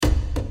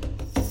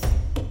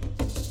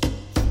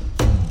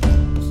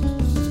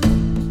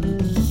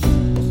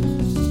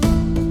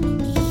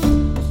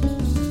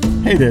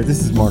Hey there,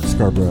 this is Mark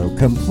Scarborough,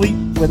 complete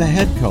with a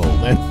head cold,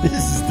 and this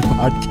is the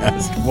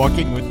podcast,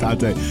 Walking with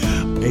Dante,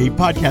 a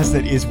podcast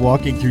that is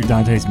walking through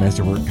Dante's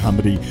masterwork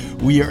comedy.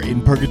 We are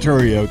in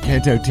Purgatorio,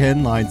 Canto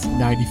 10, lines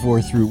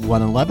 94 through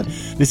 111.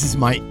 This is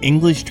my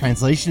English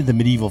translation of the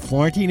medieval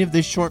Florentine of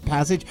this short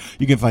passage.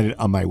 You can find it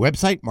on my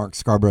website,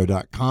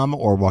 markscarborough.com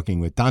or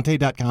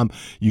walkingwithdante.com.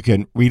 You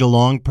can read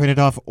along, print it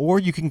off, or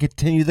you can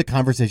continue the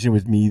conversation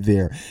with me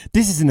there.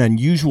 This is an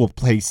unusual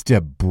place to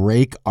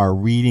break our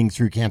reading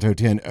through Canto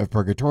 10 of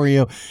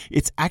Purgatorio.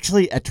 It's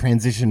actually a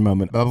transition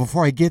moment. But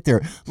before I get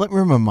there, let me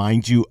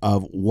remind you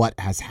of what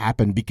has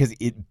happened because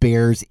it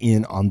bears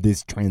in on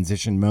this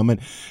transition moment.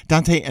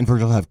 Dante and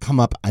Virgil have come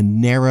up a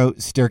narrow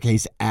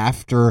staircase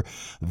after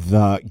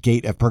the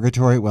gate of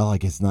Purgatory. Well, I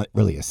guess not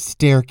really a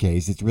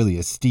staircase. It's really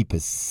a steep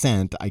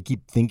ascent. I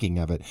keep thinking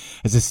of it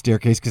as a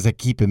staircase because I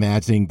keep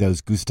imagining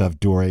those Gustave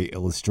Doré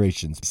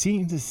illustrations.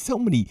 See, there's so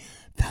many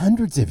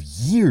hundreds of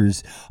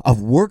years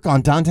of work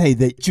on Dante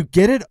that you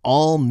get it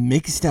all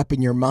mixed up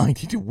in your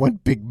mind into one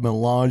big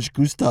melange,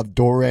 Gustave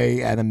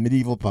Doré and a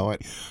medieval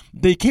poet.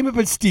 They came up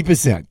a steep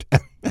ascent,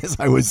 as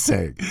I was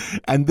saying,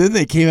 and then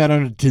they came out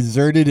on a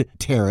deserted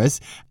terrace.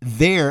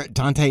 There,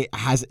 Dante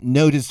has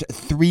noticed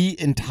three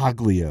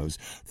intaglios.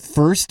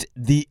 First,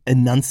 the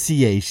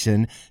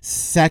Annunciation.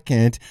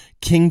 Second,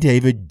 King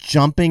David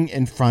jumping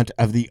in front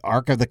of the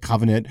Ark of the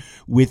Covenant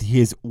with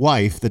his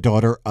wife, the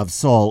daughter of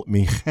Saul,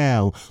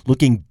 Michal,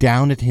 looking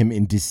down at him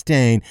in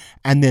disdain.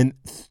 And then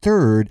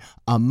third,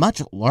 a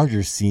much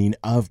larger scene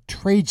of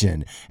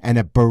Trajan and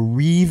a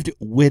bereaved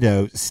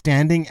widow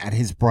standing at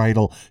his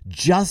bridal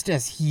just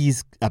as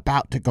he's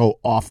about to go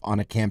off on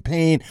a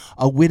campaign,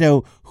 a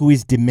widow who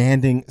is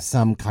demanding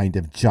some kind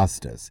of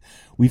justice.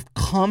 We've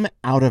come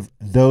out of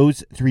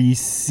those three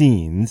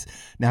scenes.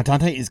 Now,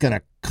 Dante is going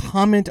to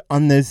comment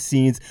on those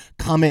scenes,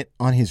 comment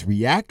on his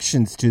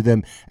reactions to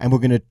them, and we're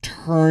going to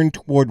turn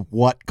toward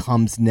what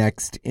comes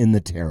next in the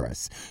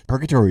terrace.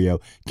 Purgatorio,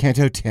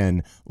 Canto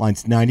 10,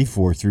 lines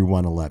 94 through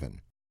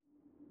 111.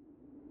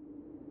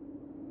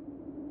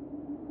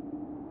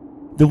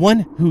 The one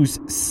whose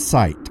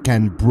sight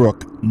can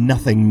brook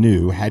nothing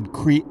new had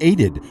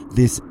created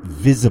this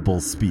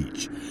visible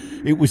speech.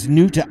 It was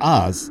new to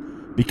us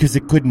because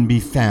it couldn't be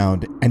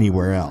found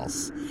anywhere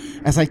else.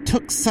 As I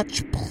took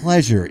such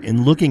pleasure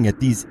in looking at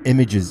these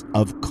images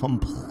of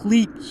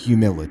complete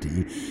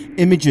humility,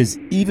 images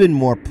even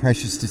more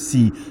precious to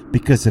see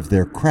because of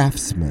their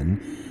craftsmen,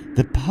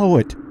 the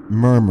poet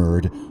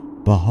murmured,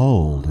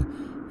 "Behold,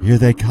 here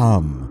they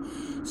come.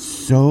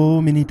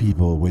 So many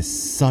people with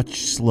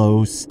such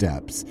slow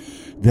steps.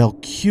 They'll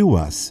cue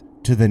us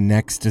to the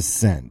next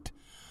ascent."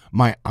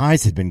 My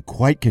eyes had been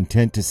quite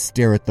content to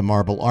stare at the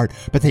marble art,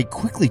 but they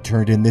quickly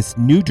turned in this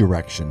new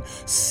direction,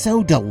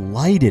 so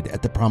delighted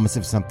at the promise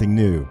of something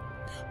new.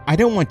 I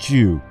don't want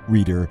you,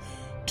 reader,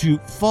 to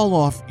fall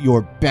off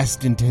your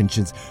best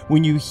intentions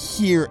when you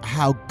hear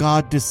how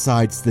God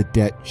decides the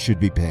debt should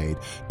be paid.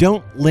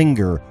 Don't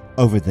linger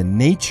over the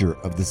nature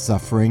of the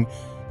suffering.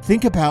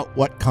 Think about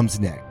what comes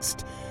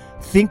next.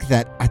 Think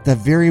that at the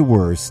very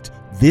worst,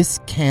 this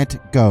can't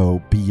go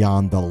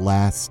beyond the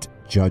last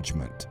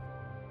judgment.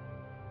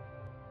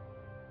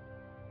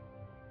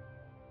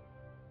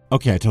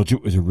 Okay, I told you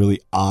it was a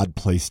really odd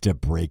place to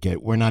break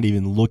it. We're not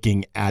even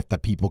looking at the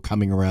people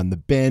coming around the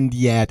bend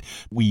yet.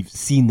 We've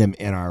seen them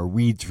in our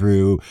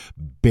read-through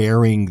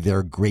bearing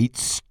their great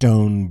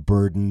stone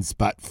burdens,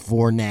 but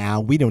for now,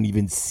 we don't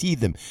even see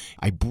them.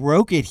 I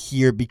broke it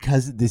here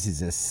because this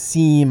is a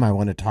seam. I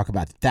want to talk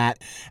about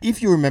that.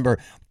 If you remember,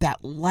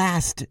 that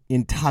last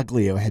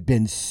intaglio had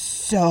been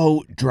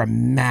so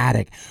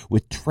dramatic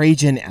with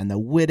Trajan and the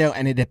widow,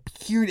 and it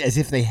appeared as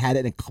if they had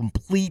a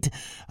complete,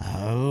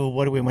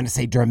 what do we want to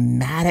say,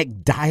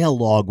 dramatic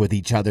dialogue with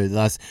each other,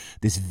 thus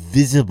this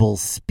visible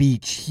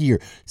speech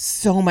here.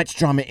 So much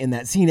drama in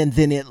that scene, and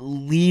then it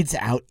leads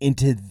out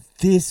into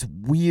this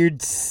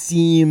weird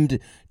seamed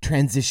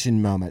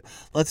transition moment.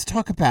 Let's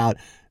talk about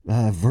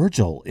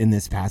Virgil in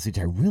this passage.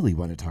 I really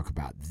want to talk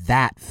about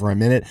that for a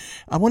minute.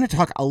 I want to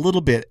talk a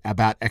little bit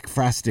about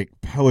ekphrastic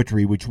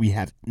poetry, which we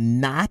have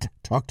not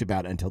talked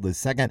about until this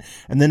second.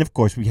 And then, of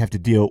course, we have to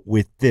deal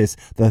with this,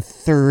 the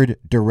third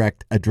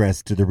direct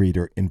address to the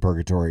reader in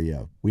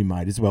Purgatorio. We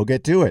might as well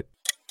get to it.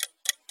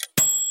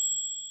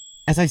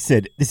 As I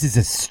said, this is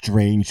a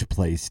strange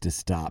place to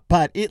stop,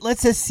 but it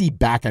lets us see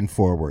back and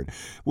forward.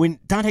 When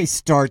Dante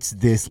starts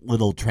this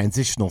little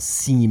transitional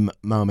seam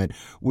moment,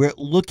 we're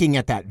looking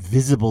at that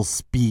visible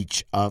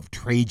speech of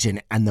Trajan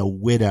and the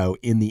widow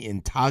in the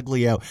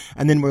intaglio,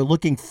 and then we're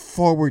looking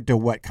forward to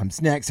what comes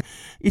next.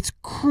 It's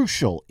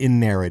crucial in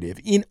narrative,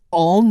 in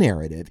all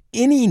narrative,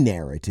 any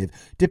narrative,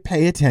 to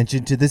pay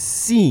attention to the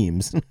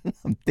seams.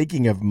 I'm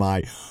thinking of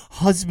my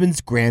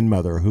husband's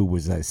grandmother, who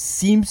was a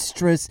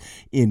seamstress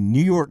in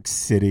New York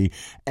City,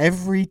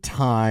 every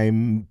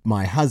time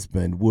my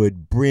husband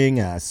would bring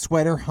a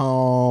sweater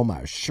home,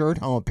 a shirt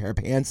home, a pair of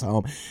pants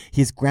home,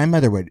 his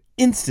grandmother would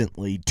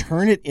instantly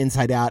turn it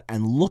inside out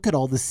and look at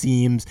all the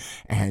seams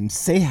and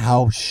say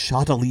how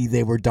shoddily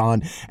they were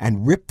done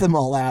and rip them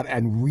all out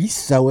and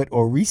re-sew it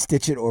or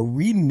re-stitch it or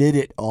re-knit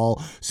it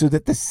all so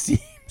that the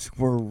seams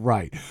were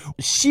right.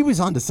 She was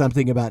onto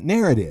something about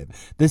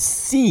narrative. The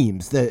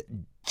seams, the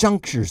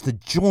junctures, the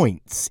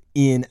joints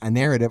in a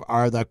narrative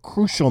are the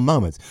crucial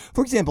moments.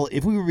 For example,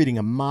 if we were reading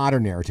a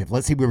modern narrative,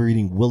 let's say we were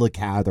reading Willa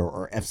Cather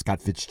or F. Scott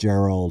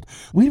Fitzgerald,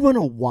 we'd want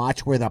to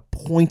watch where the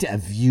point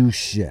of view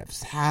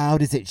shifts. How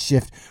does it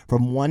shift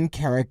from one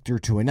character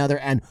to another?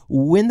 And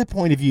when the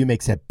point of view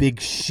makes a big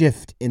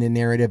shift in a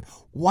narrative,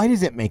 why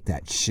does it make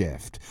that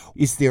shift?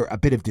 Is there a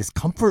bit of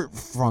discomfort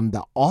from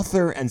the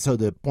author, and so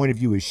the point of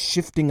view is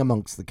shifting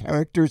amongst the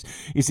characters?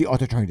 Is the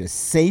author trying to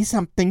say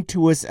something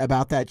to us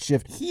about that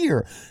shift?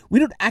 Here, we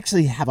don't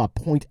actually have a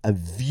point of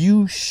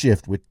view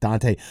shift with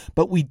Dante,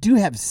 but we do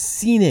have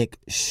scenic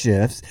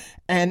shifts.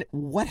 And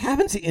what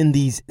happens in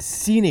these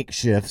scenic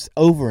shifts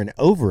over and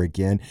over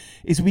again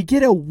is we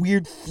get a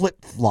weird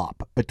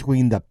flip-flop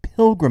between the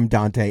pilgrim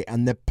Dante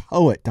and the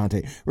poet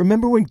Dante.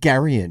 Remember when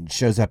Garyon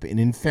shows up in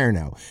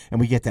Inferno and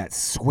we get that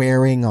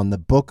swearing on the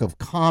book of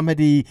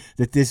comedy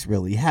that this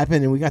really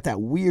happened, and we got that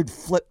weird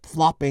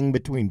flip-flopping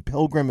between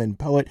pilgrim and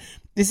poet.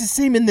 It's the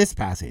same in this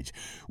passage.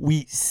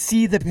 We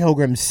see the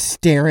pilgrim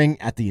staring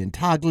at the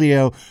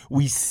intaglio.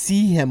 We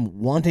see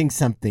him wanting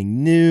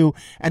something new.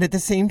 And at the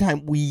same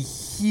time, we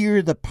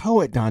hear the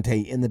poet Dante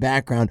in the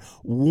background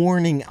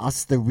warning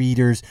us, the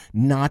readers,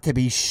 not to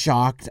be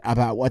shocked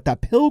about what the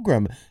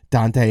pilgrim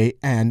Dante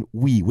and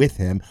we with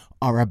him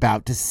are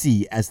about to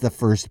see as the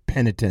first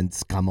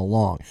penitents come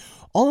along.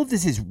 All of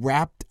this is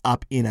wrapped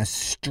up in a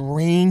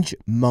strange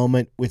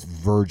moment with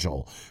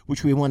Virgil,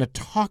 which we want to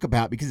talk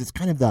about because it's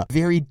kind of the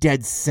very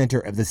dead center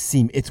of the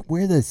seam. It's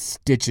where the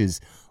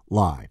stitches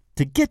lie.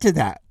 To get to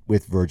that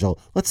with Virgil,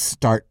 let's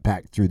start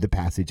back through the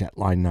passage at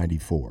line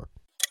 94.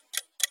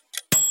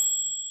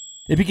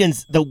 It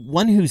begins, the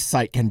one whose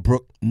sight can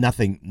brook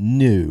nothing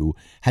new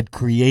had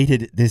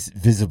created this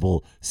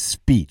visible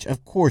speech.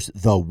 Of course,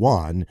 the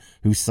one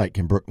whose sight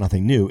can brook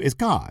nothing new is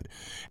God.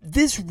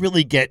 This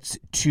really gets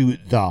to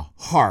the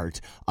heart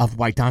of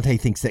why Dante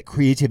thinks that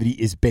creativity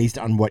is based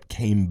on what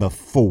came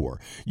before.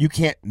 You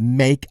can't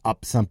make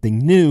up something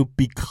new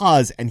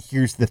because, and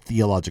here's the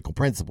theological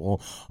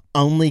principle,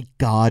 only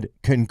God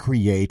can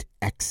create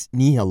ex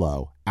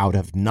nihilo, out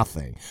of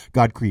nothing.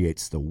 God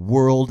creates the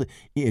world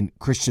in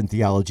Christian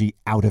theology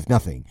out of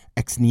nothing,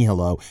 ex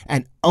nihilo,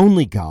 and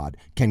only God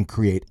can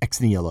create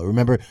ex nihilo.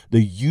 Remember,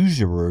 the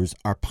usurers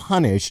are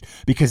punished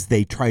because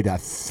they try to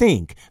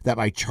think that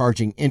by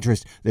charging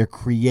interest, they're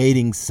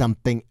creating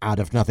something out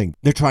of nothing.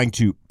 They're trying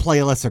to play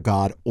a lesser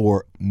God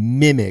or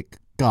mimic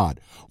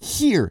God.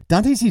 Here,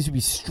 Dante seems to be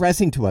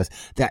stressing to us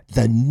that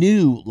the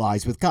new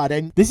lies with God.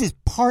 And this is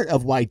part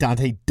of why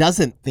Dante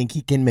doesn't think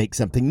he can make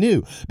something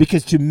new.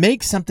 Because to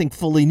make something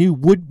fully new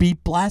would be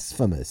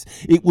blasphemous.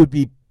 It would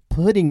be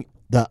putting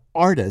the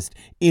artist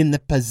in the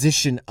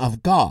position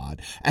of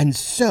God. And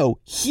so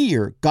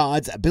here,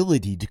 God's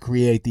ability to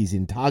create these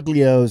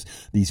intaglios,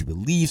 these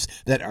reliefs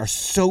that are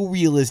so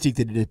realistic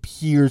that it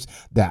appears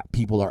that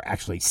people are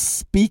actually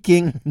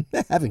speaking,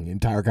 having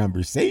entire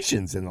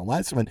conversations in the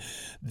last one.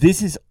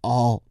 This is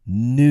all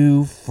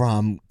new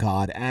from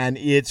God. And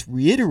it's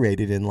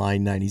reiterated in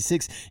line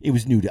 96. It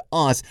was new to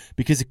us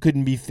because it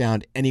couldn't be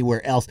found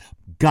anywhere else.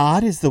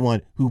 God is the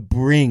one who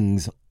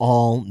brings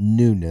all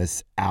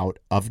newness out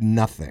of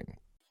nothing.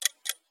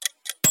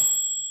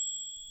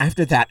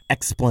 After that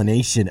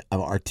explanation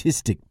of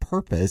artistic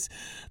purpose,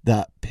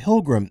 the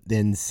pilgrim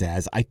then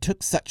says, I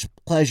took such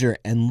pleasure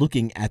in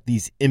looking at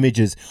these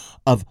images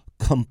of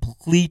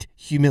complete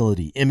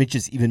humility,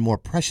 images even more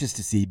precious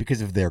to see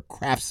because of their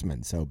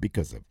craftsmen, so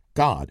because of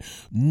God.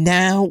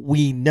 Now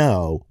we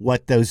know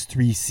what those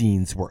three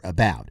scenes were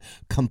about,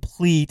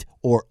 complete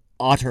or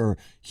utter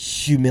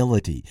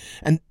humility.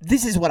 And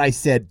this is what I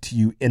said to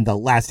you in the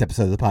last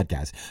episode of the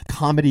podcast.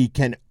 Comedy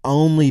can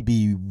only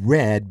be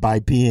read by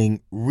being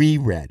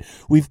reread.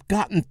 We've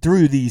gotten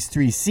through these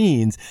three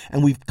scenes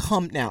and we've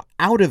come now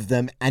out of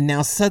them, and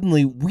now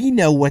suddenly we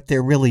know what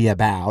they're really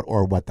about,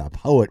 or what the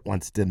poet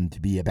wants them to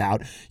be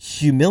about,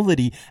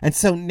 humility. And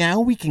so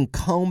now we can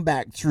comb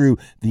back through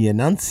the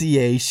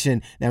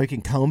Annunciation, now we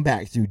can comb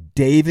back through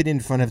David in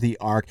front of the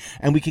ark,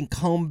 and we can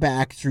comb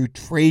back through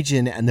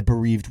Trajan and the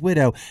bereaved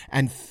widow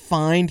and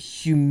find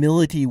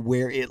humility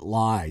where it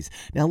lies.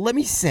 Now let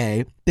me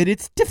say that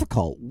it's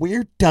difficult.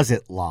 Where does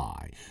it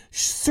lie?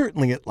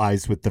 Certainly it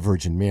lies with the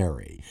Virgin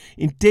Mary.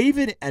 In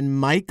David and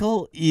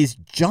Michael, is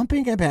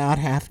jumping about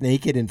half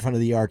naked in front of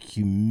the ark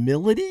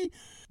humility?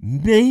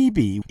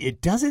 Maybe.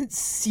 It doesn't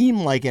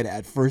seem like it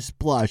at first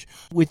blush.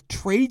 With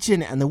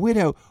Trajan and the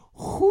widow,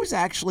 who's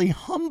actually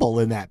humble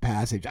in that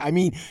passage? I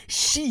mean,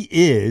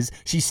 she's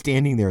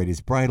standing there at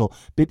his bridal,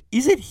 but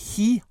isn't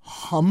he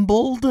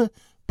humbled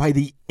by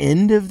the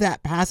end of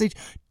that passage,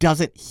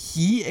 doesn't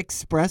he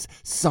express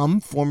some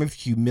form of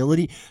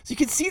humility? So you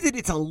can see that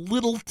it's a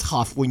little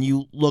tough when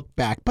you look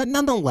back, but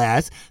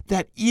nonetheless,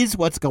 that is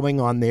what's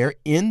going on there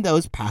in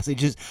those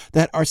passages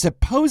that are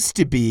supposed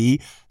to be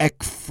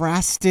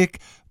ekphrastic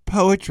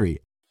poetry.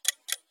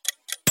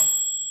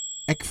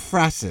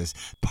 Ekphrasis,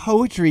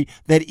 poetry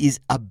that is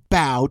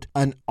about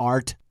an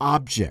art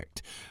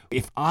object.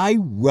 If I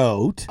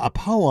wrote a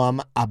poem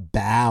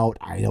about,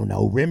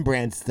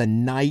 Rembrandt's The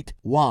Night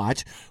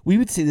Watch, we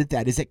would say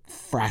that is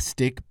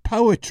ekphrastic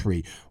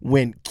poetry.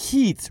 When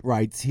Keats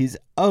writes his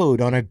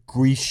ode on a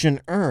Grecian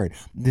urn,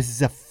 this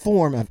is a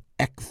form of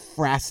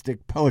ekphrastic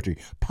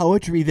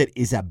poetry that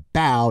is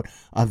about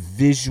a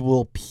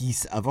visual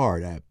piece of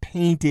art, a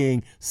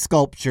painting,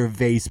 sculpture,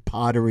 vase,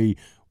 pottery,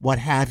 what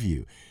have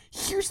you.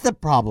 Here's the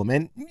problem,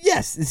 and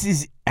yes, this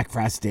is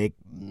ekphrastic,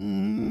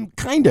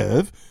 kind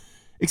of,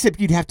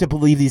 except you'd have to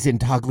believe these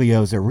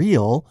intaglios are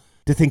real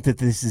to think that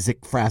this is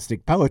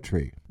ekphrastic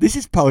poetry. This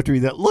is poetry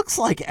that looks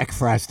like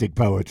ekphrastic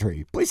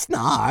poetry, but it's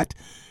not.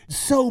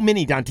 So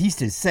many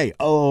Dantistas say,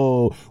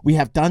 we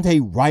have Dante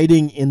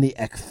writing in the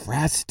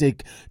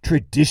ekphrastic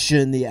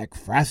tradition, the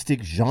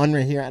ekphrastic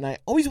genre here, and I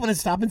always want to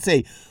stop and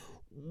say,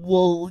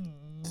 well,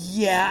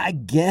 yeah, I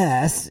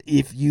guess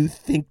if you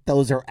think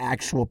those are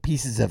actual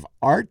pieces of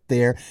art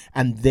there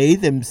and they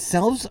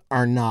themselves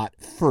are not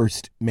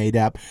first made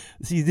up.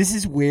 See, this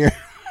is where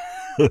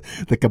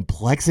the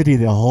complexity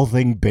of the whole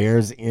thing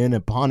bears in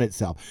upon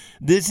itself.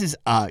 This is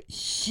a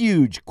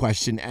huge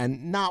question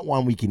and not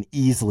one we can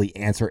easily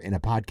answer in a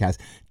podcast.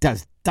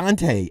 Does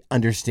Dante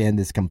understand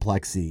this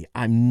complexity?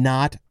 I'm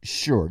not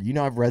sure.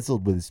 I've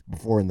wrestled with this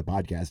before in the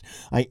podcast.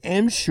 I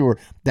am sure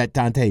that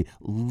Dante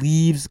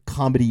leaves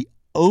comedy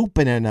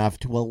open enough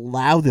to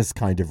allow this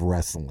kind of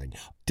wrestling.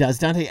 Does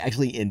Dante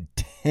actually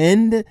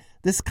intend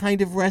this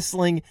kind of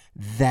wrestling?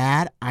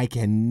 That I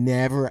can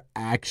never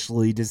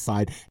actually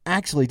decide.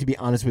 Actually, to be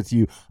honest with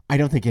you, I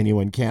don't think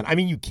anyone can. I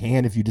mean, you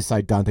can if you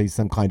decide Dante's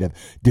some kind of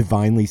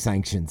divinely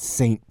sanctioned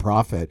saint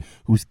prophet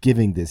who's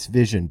giving this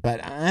vision,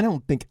 but I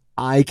don't think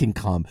I can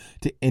come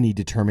to any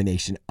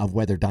determination of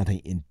whether Dante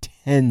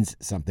intends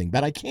something.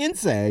 But I can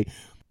say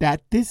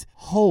that this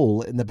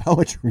hole in the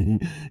poetry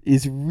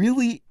is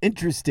really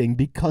interesting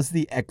because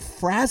the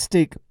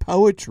ekphrastic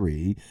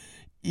poetry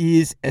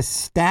is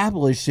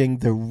establishing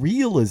the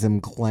realism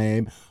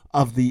claim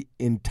of the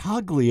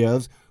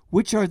intaglios,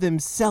 which are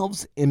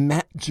themselves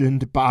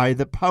imagined by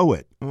the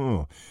poet.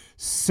 Oh,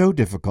 so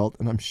difficult,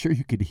 and I'm sure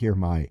you could hear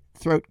my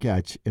throat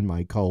catch in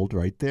my cold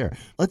right there.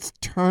 Let's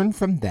turn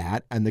from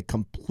that and the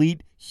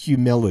complete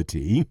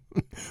humility,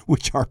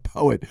 which our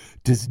poet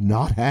does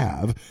not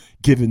have,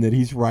 given that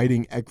he's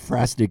writing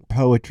ekphrastic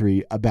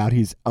poetry about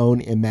his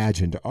own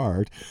imagined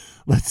art.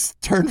 Let's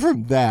turn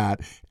from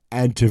that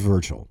and to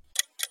Virgil.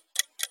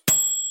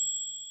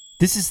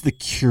 This is the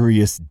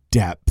curious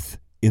depth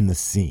in the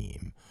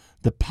seam.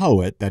 The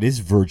poet, that is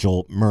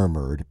Virgil,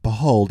 murmured,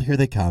 "Behold, here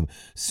they come,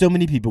 so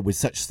many people with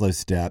such slow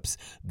steps,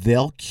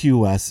 they'll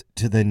cue us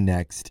to the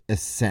next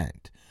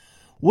ascent."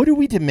 What are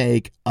we to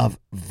make of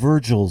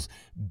Virgil's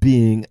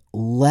being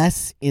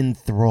less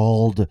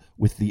enthralled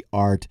with the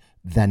art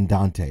than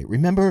Dante?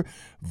 Remember,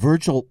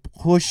 Virgil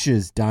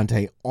pushes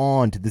Dante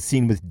on to the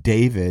scene with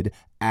David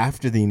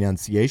after the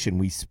Annunciation.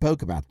 We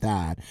spoke about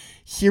that.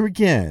 Here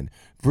again,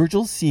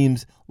 Virgil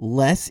seems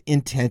less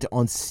intent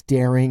on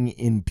staring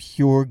in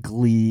pure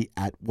glee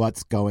at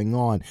what's going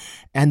on.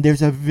 And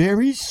there's a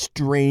very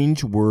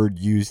strange word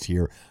used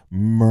here,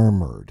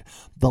 murmured.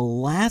 The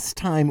last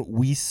time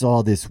we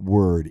saw this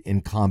word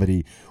in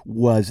comedy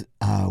was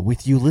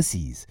with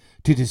Ulysses,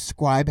 to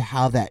describe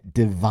how that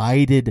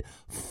divided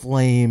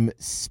flame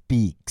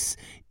speaks.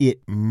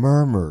 It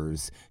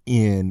murmurs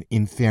in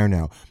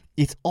Inferno.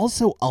 It's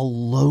also a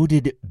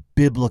loaded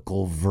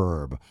biblical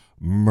verb,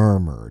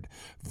 murmured.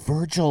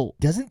 Virgil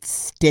doesn't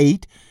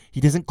state,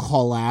 he doesn't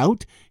call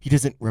out, he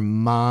doesn't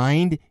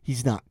remind,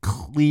 he's not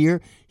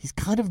clear. He's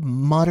kind of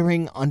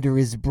muttering under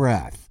his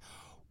breath.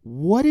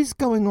 What is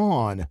going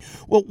on?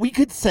 Well, we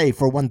could say,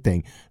 for one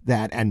thing,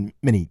 that, and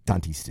many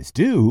Dantistas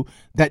do,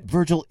 that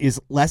Virgil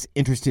is less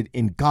interested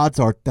in God's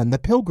art than the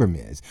pilgrim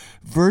is.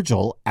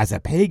 Virgil, as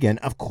a pagan,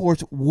 of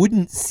course,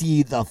 wouldn't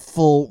see the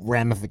full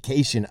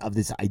ramification of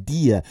this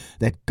idea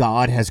that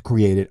God has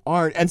created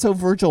art. And so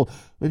Virgil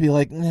would be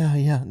like,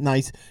 yeah,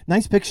 nice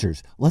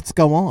pictures. Let's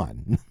go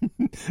on.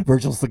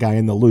 Virgil's the guy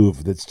in the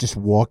Louvre that's just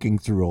walking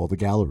through all the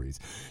galleries.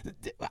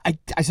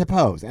 I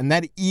suppose. And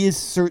that is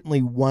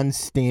certainly one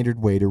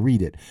standard way to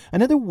read it.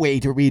 Another way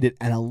to read it,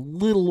 and a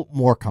little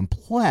more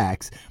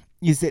complex,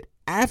 is that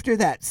after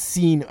that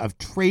scene of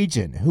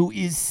Trajan, who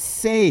is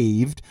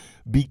saved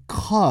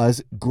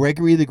because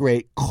Gregory the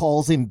Great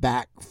calls him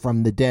back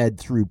from the dead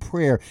through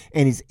prayer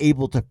and is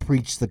able to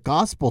preach the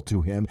gospel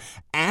to him,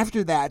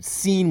 after that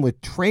scene with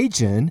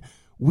Trajan,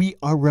 we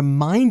are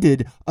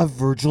reminded of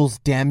Virgil's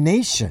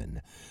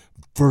damnation.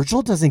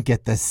 Virgil doesn't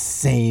get the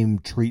same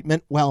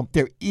treatment. Well,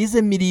 there is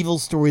a medieval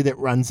story that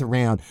runs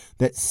around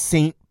that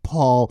St.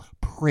 Paul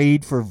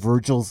prayed for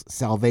Virgil's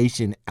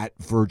salvation at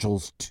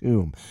Virgil's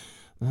tomb.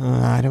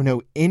 I don't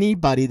know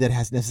anybody that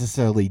has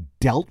necessarily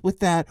dealt with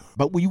that,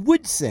 but we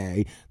would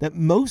say that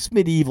most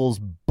medievals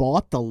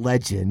bought the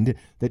legend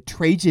that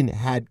Trajan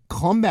had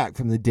come back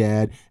from the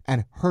dead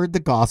and heard the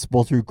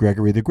gospel through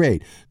Gregory the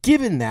Great.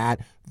 Given that,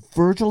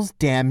 Virgil's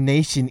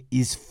damnation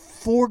is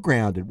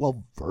foregrounded.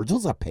 Well,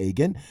 Virgil's a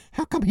pagan.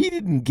 How come he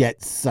didn't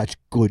get such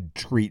good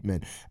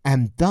treatment?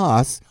 And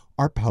thus,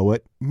 our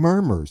poet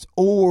murmurs.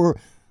 Or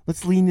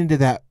let's lean into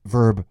that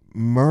verb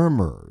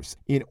murmurs.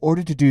 In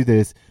order to do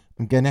this,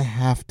 I'm going to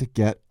have to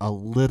get a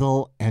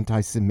little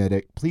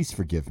anti-Semitic. Please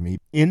forgive me.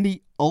 In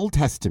the Old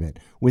Testament,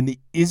 when the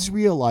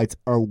Israelites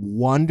are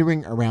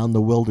wandering around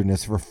the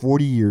wilderness for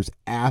 40 years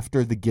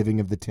after the giving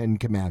of the Ten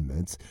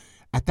Commandments,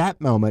 at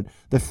that moment,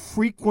 the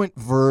frequent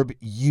verb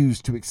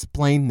used to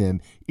explain them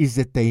is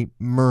that they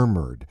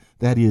murmured.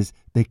 That is,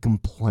 they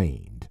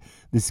complained.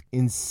 This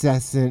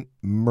incessant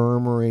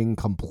murmuring,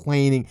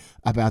 complaining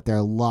about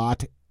their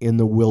lot in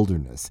the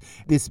wilderness.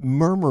 This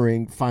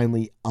murmuring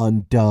finally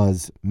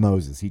undoes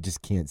Moses. He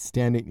just can't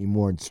stand it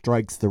anymore and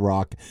strikes the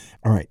rock.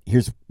 All right,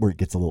 here's where it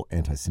gets a little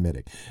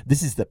anti-Semitic.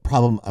 This is the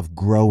problem of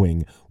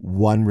growing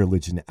one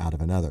religion out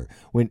of another.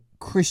 When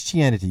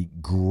Christianity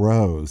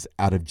grows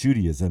out of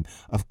Judaism,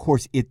 of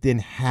course, it then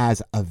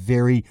has a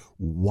very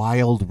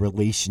wild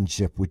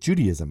relationship with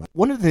Judaism.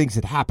 One of the things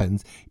that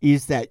happens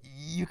is that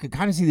you can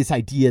kind of see this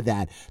idea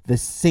that the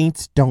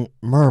saints don't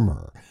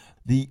murmur.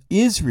 The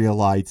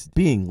Israelites,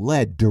 being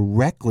led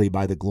directly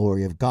by the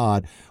glory of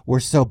God, were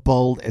so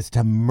bold as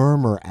to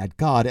murmur at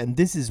God, and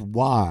this is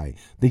why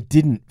they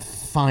didn't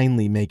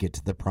finally make it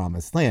to the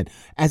promised land,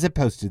 as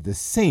opposed to the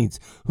saints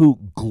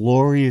who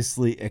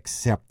gloriously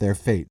accept their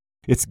fate.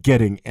 It's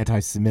getting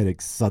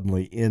anti-Semitic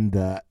suddenly in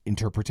the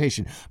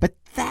interpretation, but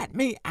that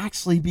may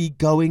actually be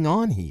going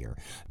on here.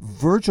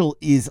 Virgil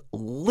is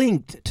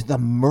linked to the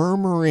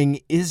murmuring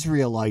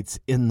Israelites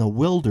in the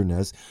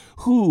wilderness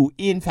who,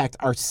 in fact,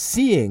 are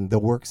seeing the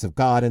works of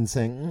God and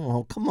saying,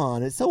 oh, come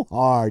on, it's so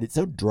hard, it's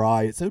so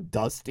dry, it's so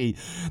dusty,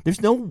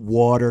 there's no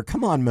water,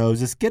 come on,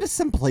 Moses, get us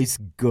someplace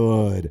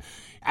good.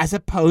 As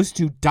opposed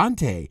to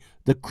Dante,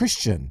 the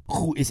Christian,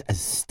 who is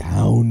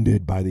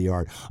astounded by the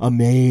art,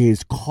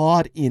 amazed,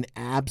 caught in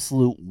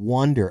absolute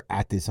wonder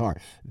at this art.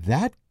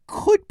 That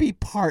could be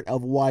part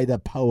of why the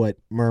poet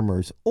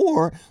murmurs.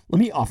 Or let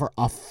me offer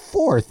a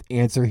fourth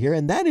answer here,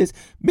 and that is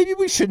maybe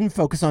we shouldn't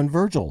focus on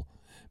Virgil.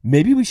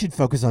 Maybe we should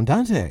focus on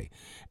Dante.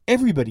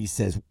 Everybody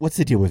says, what's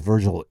the deal with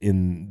Virgil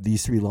in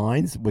these three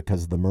lines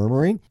because of the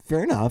murmuring?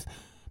 Fair enough.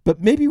 But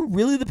maybe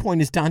really the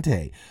point is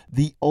Dante.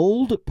 The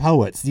old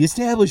poets, the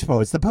established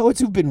poets, the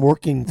poets who've been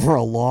working for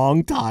a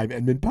long time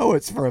and been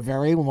poets for a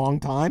very long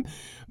time,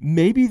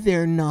 maybe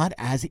they're not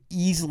as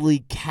easily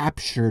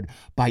captured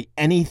by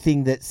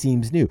anything that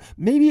seems new.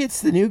 Maybe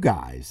it's the new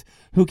guys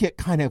who get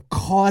kind of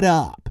caught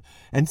up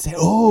and say,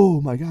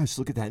 oh my gosh,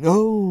 look at that.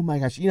 Oh my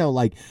gosh.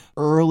 Like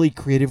early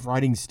creative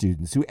writing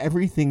students who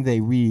everything they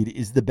read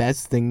is the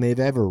best thing they've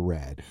ever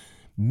read.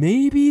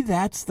 Maybe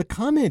that's the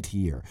comment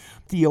here.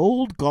 The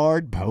old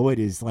guard poet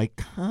is like,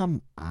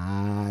 come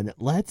on,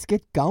 let's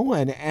get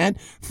going. And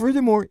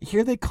furthermore,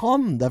 here they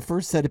come, the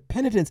first set of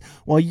penitents,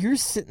 while you're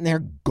sitting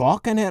there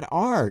gawking at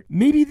art.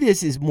 Maybe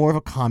this is more of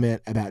a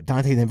comment about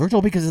Dante than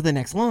Virgil because of the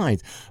next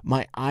lines.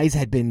 My eyes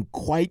had been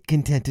quite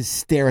content to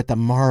stare at the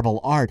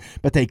marble art,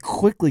 but they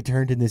quickly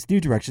turned in this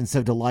new direction,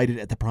 so delighted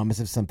at the promise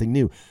of something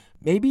new.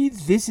 Maybe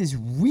this is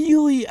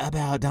really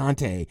about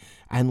Dante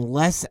and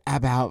less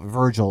about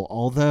Virgil,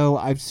 although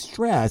I've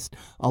stressed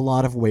a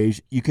lot of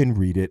ways you can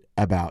read it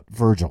about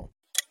Virgil.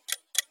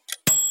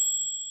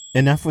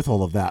 Enough with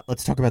all of that.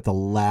 Let's talk about the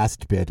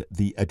last bit,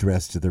 the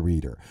address to the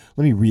reader.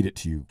 Let me read it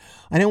to you.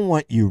 I don't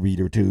want you,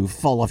 reader, to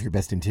fall off your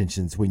best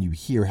intentions when you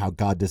hear how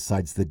God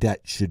decides the debt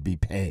should be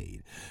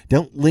paid.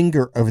 Don't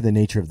linger over the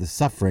nature of the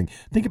suffering.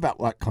 Think about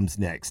what comes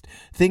next.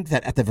 Think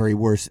that at the very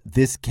worst,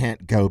 this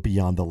can't go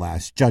beyond the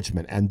last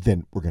judgment, and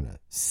then we're going to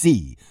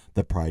see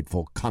the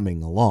prideful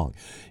coming along.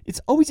 It's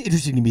always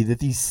interesting to me that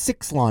these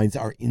 6 lines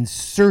are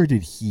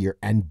inserted here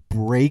and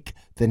break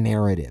the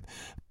narrative.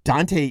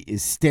 Dante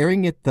is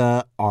staring at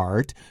the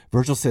art.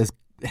 Virgil says,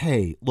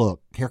 hey, look,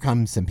 here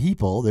come some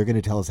people. They're going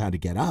to tell us how to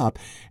get up.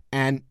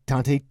 And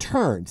Dante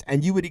turns,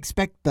 and you would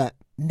expect the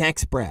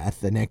next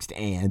breath, the next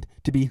and,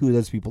 to be who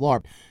those people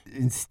are.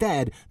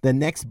 Instead, the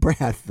next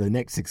breath, the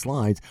next 6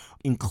 lines,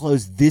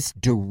 enclose this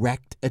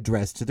direct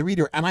address to the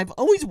reader. And I've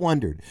always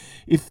wondered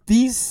if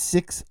these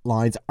 6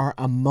 lines are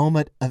a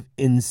moment of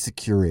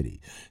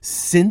insecurity,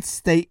 since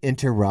they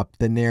interrupt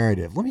the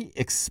narrative. Let me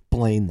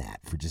explain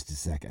that for just a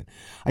second.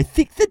 I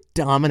think the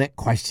dominant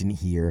question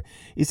here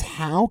is,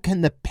 how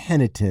can the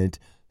penitent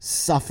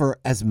suffer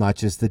as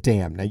much as the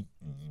damned? Now,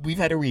 we've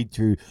had a read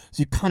through, so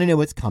you kind of know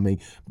what's coming,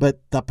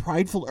 but the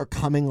prideful are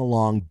coming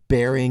along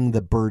bearing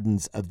the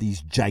burdens of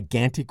these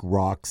gigantic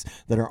rocks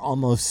that are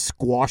almost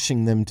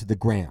squashing them to the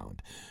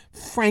ground.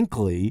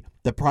 Frankly,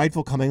 the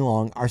prideful coming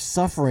along are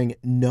suffering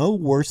no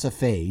worse a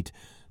fate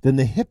than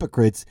the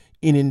hypocrites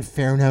in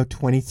Inferno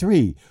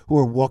 23, who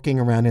are walking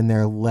around in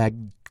their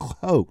lead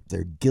coat,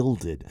 their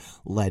gilded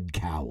lead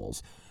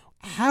cowls.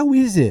 How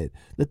is it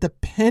that the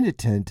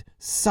penitent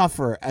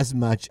suffer as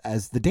much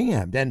as the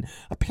damned? And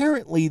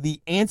apparently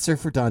the answer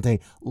for Dante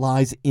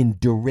lies in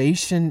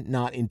duration,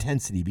 not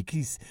intensity,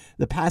 because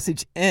the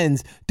passage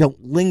ends,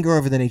 don't linger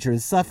over the nature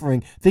of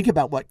suffering. Think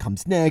about what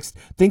comes next.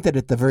 Think that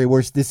at the very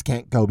worst, this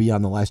can't go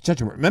beyond the last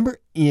judgment. Remember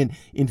in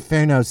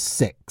Inferno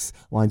 6,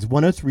 lines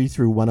 103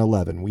 through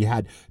 111, we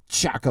had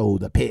Chaco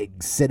the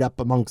pig sit up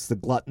amongst the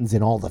gluttons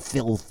in all the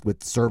filth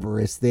with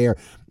Cerberus there.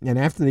 And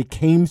after they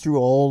came through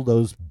all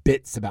those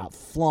bits about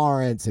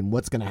Florence and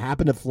what's going to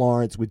happen to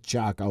Florence with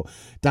Chaco,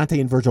 Dante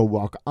and Virgil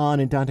walk on,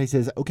 and Dante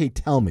says, okay,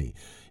 tell me,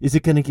 is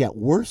it going to get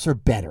worse or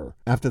better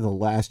after the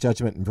last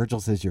judgment? And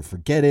Virgil says, you're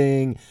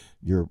forgetting,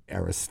 you're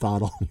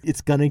Aristotle.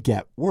 It's going to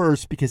get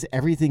worse because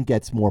everything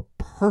gets more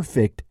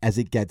perfect as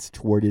it gets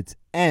toward its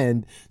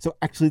end. So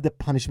actually the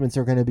punishments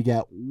are going to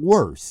get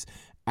worse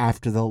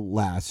after the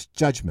last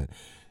judgment.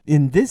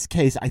 In this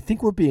case, I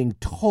think we're being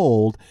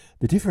told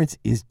the difference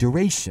is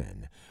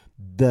duration.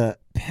 The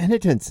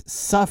penitents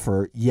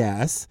suffer,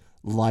 yes,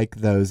 like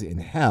those in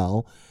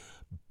hell,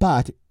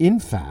 but in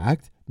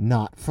fact,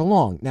 not for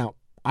long. Now,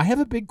 I have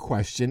a big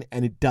question,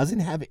 and it doesn't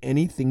have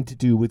anything to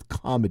do with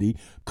comedy.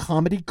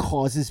 Comedy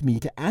causes me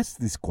to ask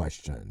this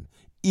question.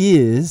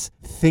 Is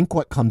think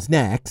what comes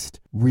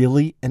next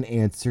really an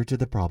answer to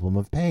the problem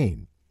of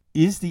pain?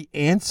 Is the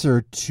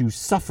answer to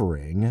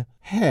suffering,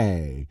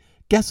 hey,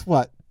 guess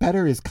what?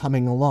 Better is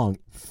coming along.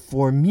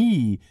 For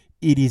me,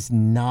 it is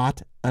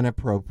not an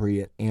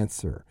appropriate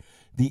answer.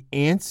 The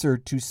answer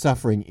to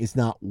suffering is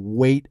not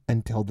wait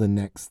until the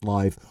next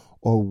life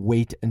or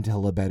wait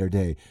until a better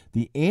day.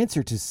 The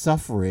answer to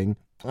suffering,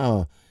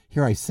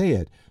 here I say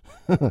it,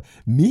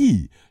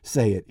 me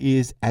say it,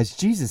 is as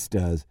Jesus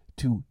does,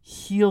 to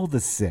heal the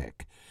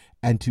sick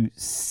and to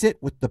sit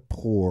with the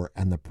poor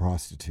and the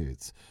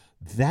prostitutes.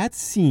 That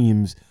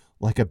seems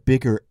like a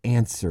bigger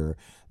answer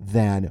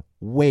than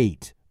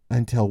wait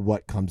until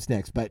what comes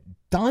next. But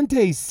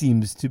Dante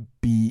seems to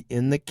be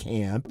in the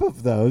camp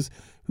of those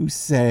who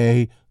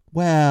say,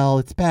 well,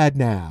 it's bad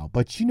now,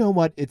 but you know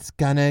what? It's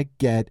gonna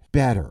get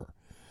better.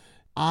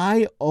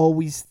 I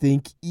always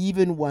think,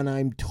 even when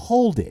I'm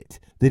told it,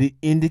 that it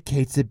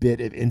indicates a bit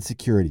of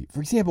insecurity.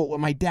 For example,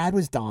 when my dad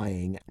was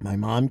dying, my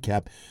mom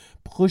kept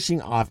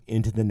pushing off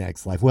into the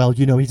next life. Well,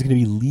 you know, he's going to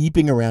be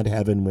leaping around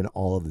heaven when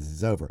all of this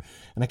is over.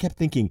 And I kept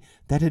thinking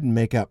that didn't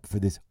make up for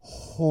this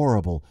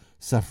horrible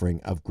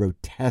suffering of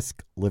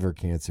grotesque liver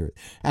cancer.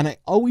 And I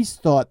always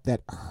thought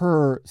that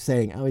her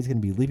saying, oh, he's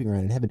going to be leaping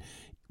around in heaven,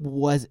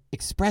 was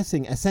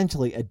expressing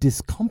essentially a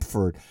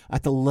discomfort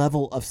at the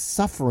level of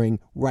suffering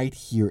right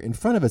here in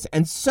front of us.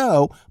 And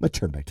so I'm going to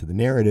turn back to the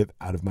narrative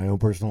out of my own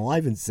personal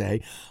life and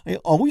say, I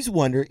always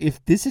wonder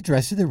if this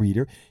address to the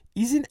reader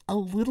isn't a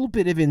little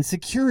bit of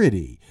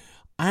insecurity.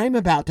 I'm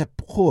about to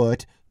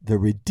put the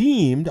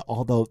redeemed,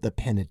 although the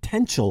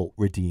penitential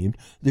redeemed,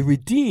 the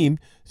redeemed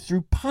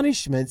through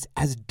punishments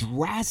as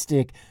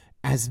drastic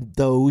as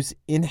those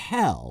in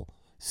hell.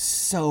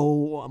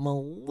 So I'm a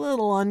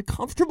little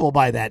uncomfortable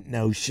by that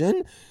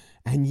notion.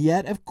 And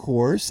yet, of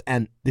course,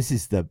 and this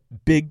is the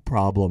big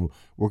problem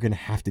we're going to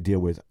have to deal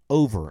with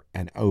over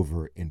and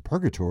over in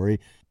purgatory,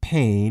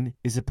 pain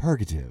is a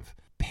purgative.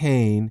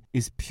 Pain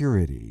is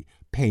purity.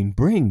 Pain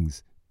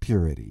brings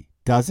purity.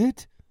 Does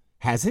it?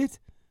 Has it?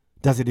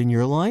 Does it in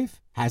your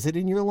life? Has it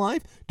in your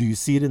life? Do you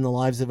see it in the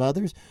lives of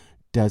others?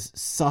 Does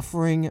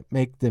suffering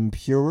make them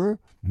purer?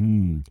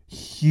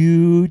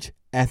 Huge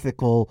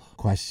ethical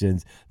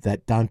questions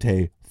that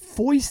Dante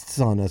foists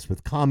on us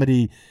with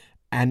comedy,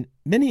 and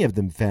many of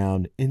them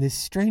found in this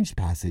strange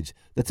passage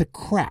that's a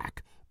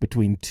crack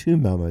between two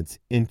moments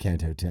in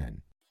Canto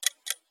 10.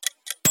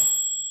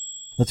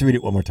 Let's read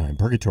it one more time.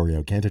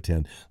 Purgatorio, Canto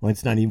 10,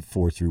 lines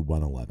 94 through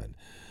 111.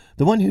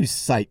 The one whose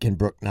sight can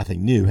brook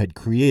nothing new had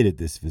created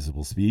this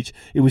visible speech.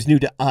 It was new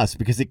to us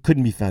because it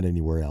couldn't be found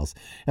anywhere else.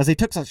 As I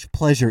took such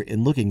pleasure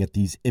in looking at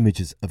these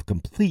images of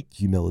complete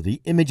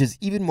humility, images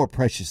even more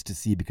precious to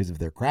see because of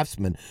their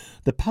craftsmen,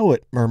 the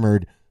poet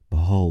murmured,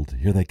 "Behold,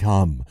 here they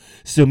come.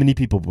 So many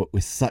people, but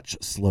with such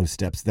slow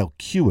steps, they'll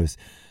cue us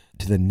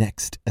to the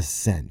next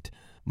ascent."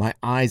 My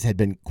eyes had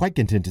been quite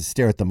content to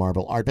stare at the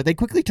marble art, but they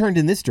quickly turned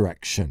in this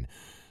direction.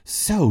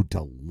 So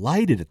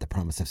delighted at the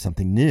promise of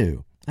something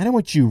new. I don't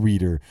want you,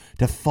 reader,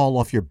 to fall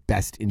off your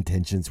best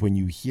intentions when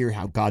you hear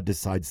how God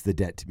decides the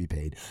debt to be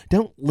paid.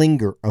 Don't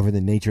linger over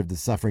the nature of the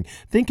suffering.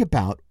 Think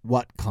about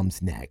what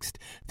comes next.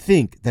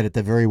 Think that at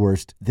the very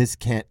worst, this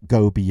can't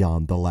go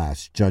beyond the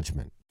last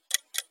judgment.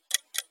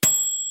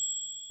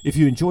 If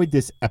you enjoyed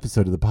this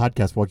episode of the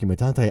podcast, Walking with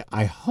Dante,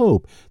 I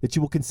hope that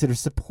you will consider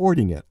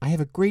supporting it. I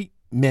have a great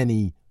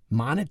many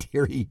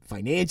monetary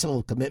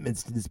financial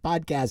commitments to this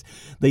podcast.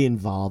 They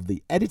involve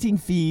the editing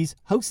fees,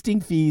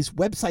 hosting fees,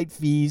 website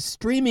fees,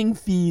 streaming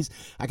fees.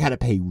 I got to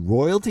pay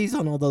royalties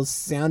on all those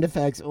sound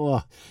effects.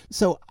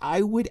 So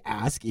I would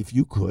ask if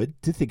you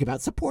could to think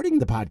about supporting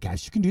the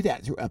podcast. You can do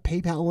that through a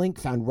PayPal link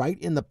found right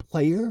in the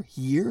player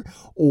here.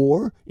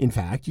 Or, in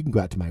fact, you can go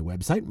out to my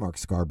website,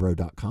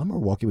 markscarborough.com or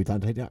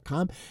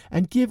walkingwithdante.com,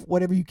 and give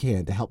whatever you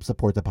can to help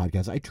support the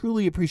podcast. I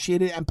truly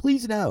appreciate it. And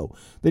please know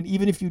that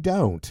even if you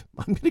don't,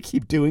 I'm going to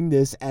keep doing doing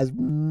this as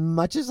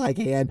much as I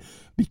can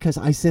because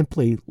I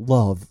simply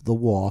love the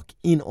walk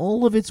in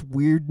all of its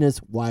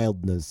weirdness,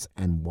 wildness,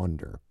 and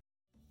wonder.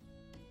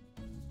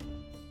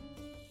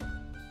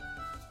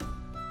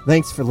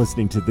 Thanks for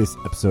listening to this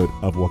episode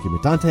of Walking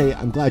with Dante.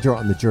 I'm glad you're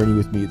on the journey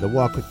with me, the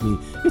walk with me.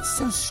 It's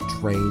so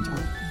strange.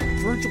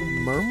 Virgil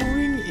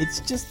murmuring, it's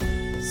just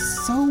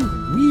so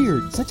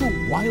weird. Such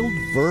a wild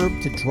verb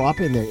to drop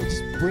in there. It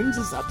just brings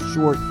us up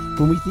short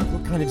when we think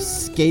we're kind of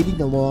skating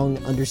along,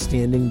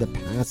 understanding the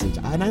passage.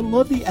 And I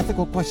love the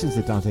ethical questions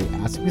that Dante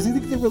asks because I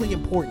think they're really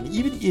important.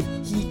 Even if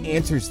he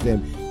answers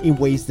them in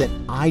ways that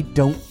I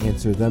don't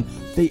answer them,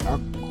 they are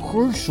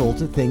crucial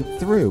to think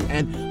through.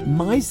 And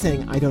my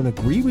saying I don't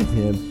agree with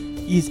him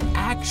is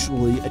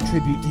actually a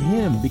tribute to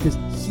him because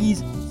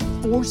he's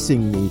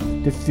forcing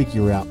me to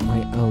figure out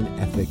my own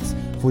ethics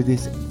for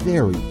this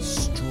very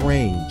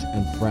strange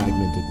and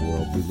fragmented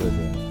world we live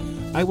in.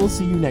 I will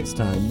see you next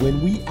time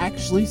when we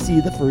actually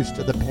see the first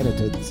of the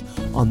penitents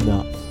on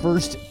the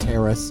first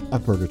terrace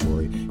of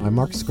Purgatory. I'm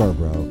Mark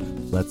Scarborough.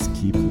 Let's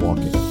keep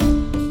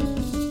walking.